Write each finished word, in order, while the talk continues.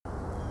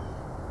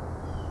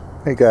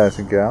Hey guys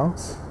and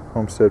gals,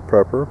 Homestead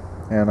Prepper,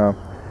 and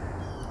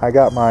I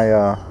got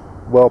my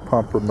well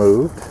pump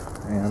removed,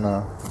 and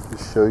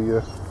just show you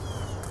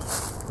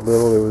a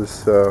little. It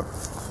was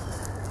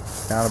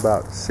down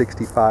about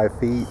 65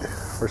 feet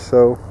or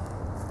so,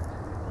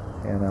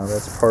 and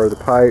that's part of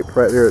the pipe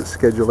right there at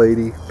Schedule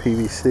 80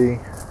 PVC,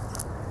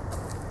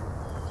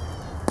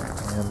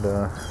 and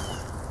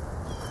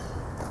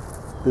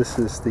this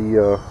is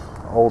the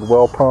old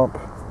well pump,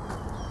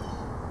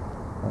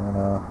 and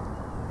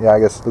yeah, I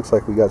guess it looks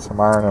like we got some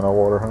iron in our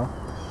water, huh?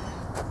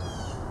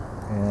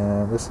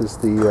 And this is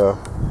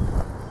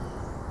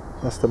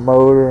that's the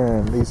motor,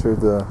 and these are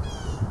the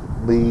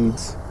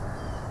leads.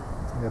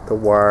 You got the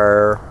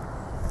wire,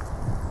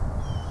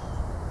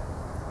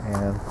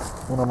 and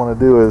what I'm going to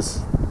do is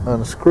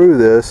unscrew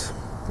this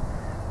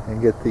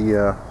and get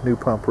the new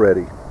pump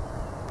ready.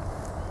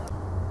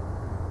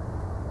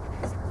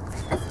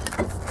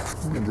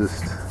 And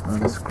just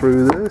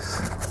unscrew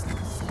this.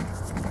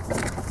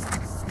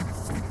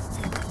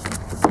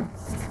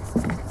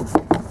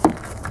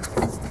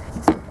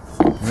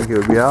 I think it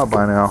would be out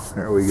by now.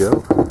 There we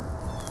go.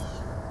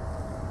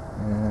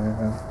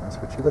 And that's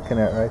what you're looking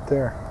at right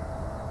there.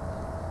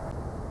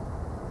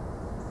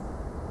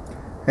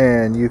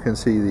 And you can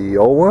see the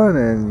old one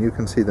and you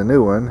can see the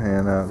new one,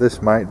 and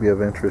this might be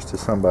of interest to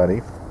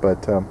somebody.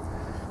 But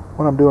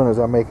what I'm doing is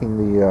I'm making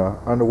the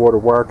underwater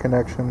wire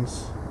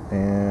connections,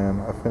 and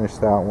I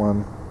finished that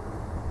one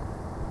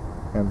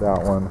and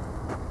that one.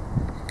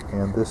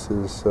 And this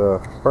is,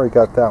 I've already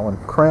got that one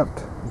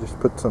crimped. Just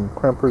put some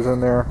crimpers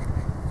in there.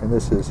 And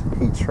this is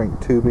heat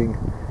shrink tubing,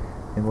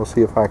 and we'll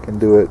see if I can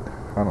do it.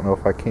 I don't know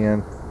if I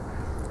can.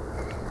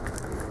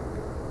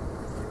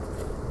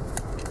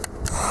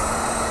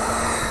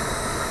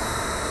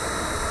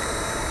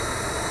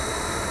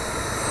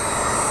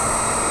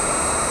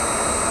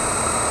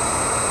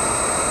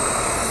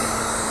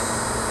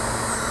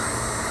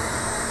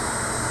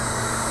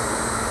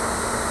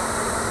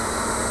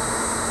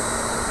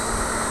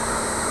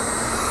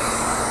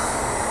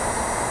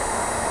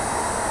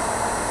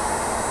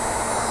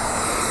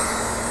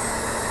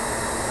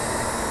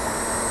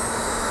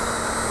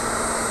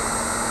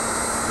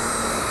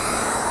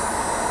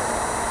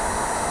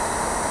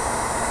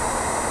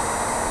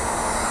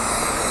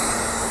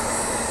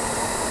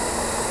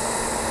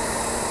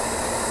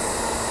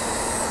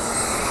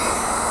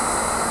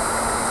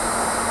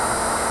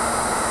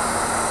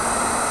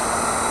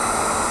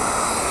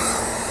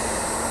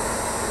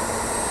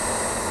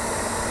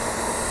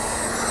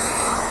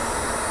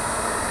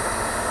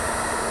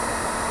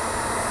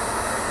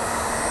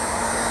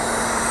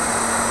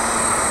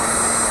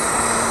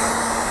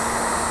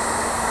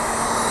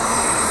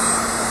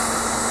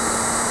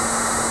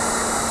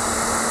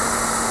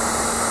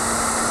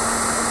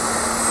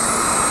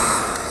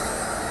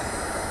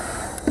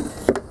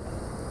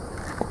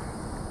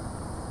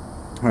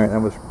 Alright,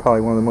 that was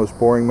probably one of the most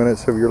boring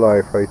minutes of your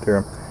life right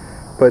there.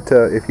 But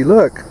if you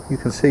look, you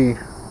can see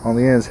on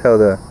the ends how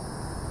the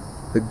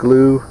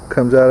glue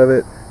comes out of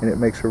it, and it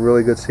makes a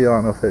really good seal. I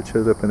don't know if that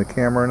shows up in the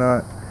camera or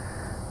not,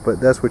 but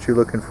that's what you're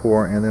looking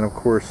for. And then of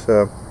course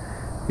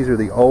these are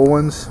the old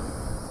ones,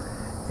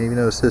 and you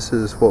notice this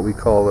is what we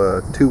call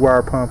a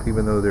 2-wire pump,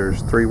 even though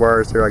there's 3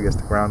 wires there. I guess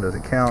the ground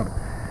doesn't count.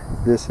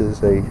 This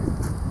is a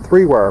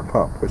 3-wire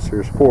pump, which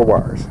there's 4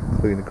 wires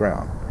including the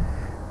ground.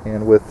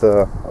 And with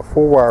a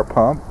 4-wire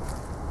pump,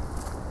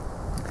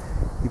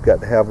 you've got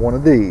to have one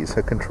of these,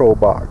 a control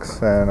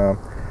box. And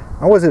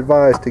I was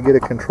advised to get a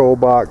control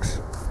box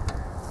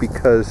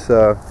because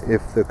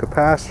if the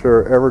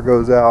capacitor ever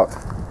goes out,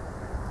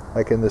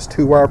 like in this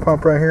 2-wire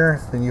pump right here,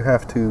 then you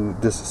have to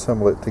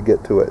disassemble it to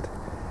get to it.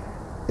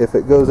 If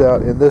it goes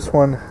out in this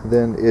one,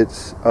 then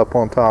it's up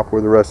on top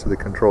where the rest of the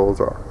controls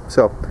are.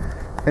 So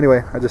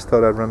anyway, I just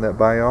thought I'd run that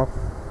by y'all.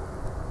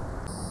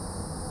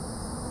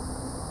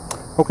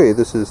 Okay,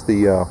 this is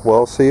the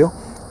well seal,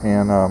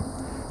 and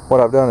what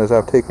I've done is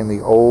I've taken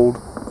the old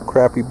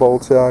crappy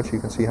bolts out. You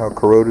can see how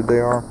corroded they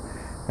are,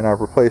 and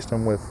I've replaced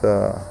them with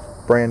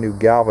brand new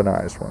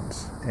galvanized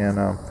ones. And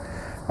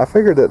I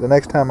figured that the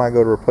next time I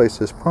go to replace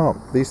this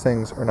pump, these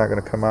things are not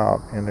going to come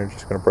out and they're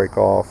just going to break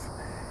off.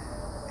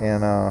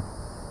 And I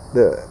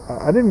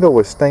didn't go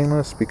with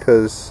stainless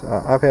because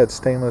I've had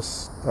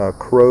stainless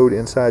corrode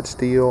inside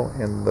steel,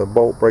 and the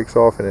bolt breaks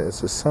off, and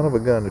it's a son of a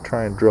gun to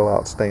try and drill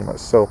out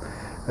stainless. So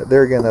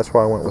there again, that's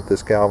why I went with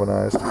this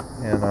galvanized.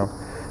 And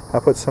I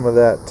put some of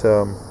that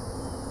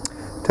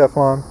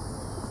Teflon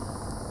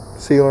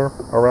sealer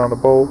around the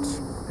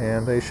bolts,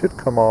 and they should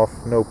come off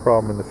no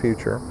problem in the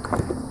future.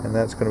 And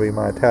that's going to be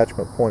my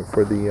attachment point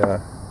for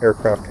the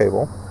aircraft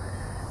cable.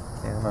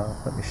 And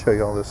let me show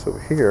you all this over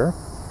here.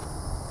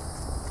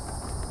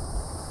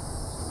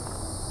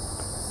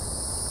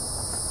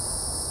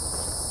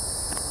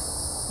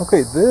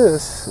 Okay,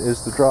 this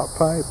is the drop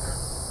pipe,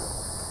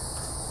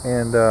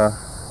 and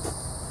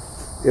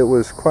it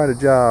was quite a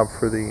job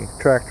for the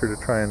tractor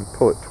to try and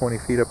pull it 20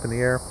 feet up in the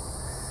air,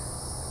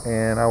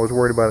 and I was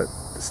worried about it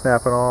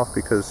snapping off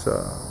because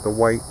the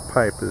white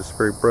pipe is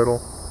very brittle,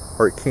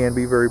 or it can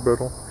be very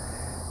brittle.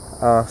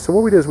 So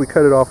what we did is we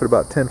cut it off at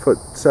about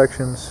 10-foot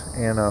sections,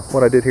 and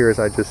what I did here is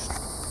I just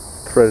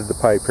threaded the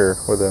pipe here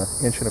with an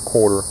 1.25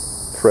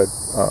 thread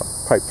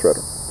pipe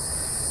threader.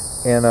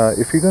 And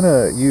if you're going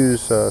to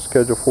use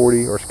Schedule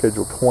 40 or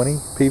Schedule 20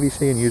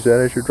 PVC and use that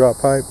as your drop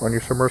pipe on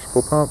your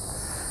submersible pump,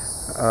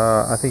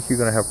 I think you're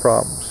going to have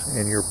problems,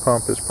 and your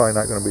pump is probably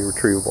not going to be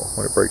retrievable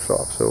when it breaks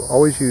off. So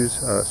always use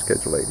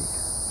Schedule 80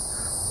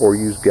 or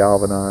use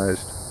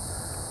galvanized.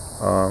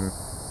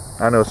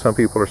 I know some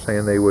people are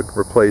saying they would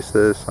replace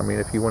this. I mean,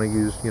 if you want to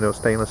use,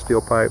 stainless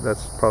steel pipe,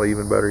 that's probably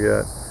even better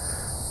yet.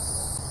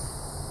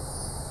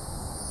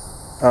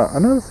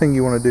 Another thing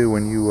you want to do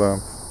when you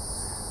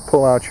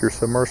pull out your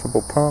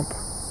submersible pump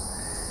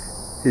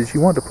is you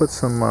want to put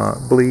some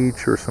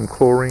bleach or some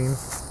chlorine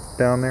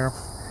down there,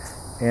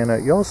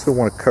 and you also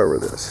want to cover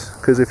this,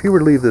 because if you were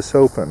to leave this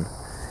open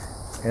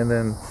and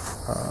then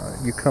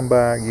you come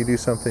back, you do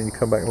something, you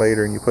come back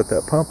later and you put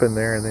that pump in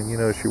there, and then you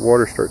notice your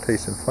water start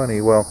tasting funny,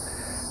 well,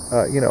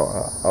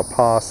 a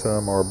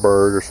possum or a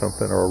bird or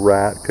something or a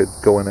rat could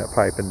go in that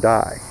pipe and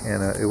die,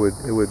 and it would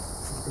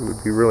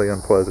be really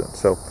unpleasant.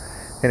 So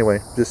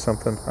anyway, just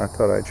something I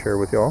thought I'd share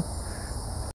with y'all.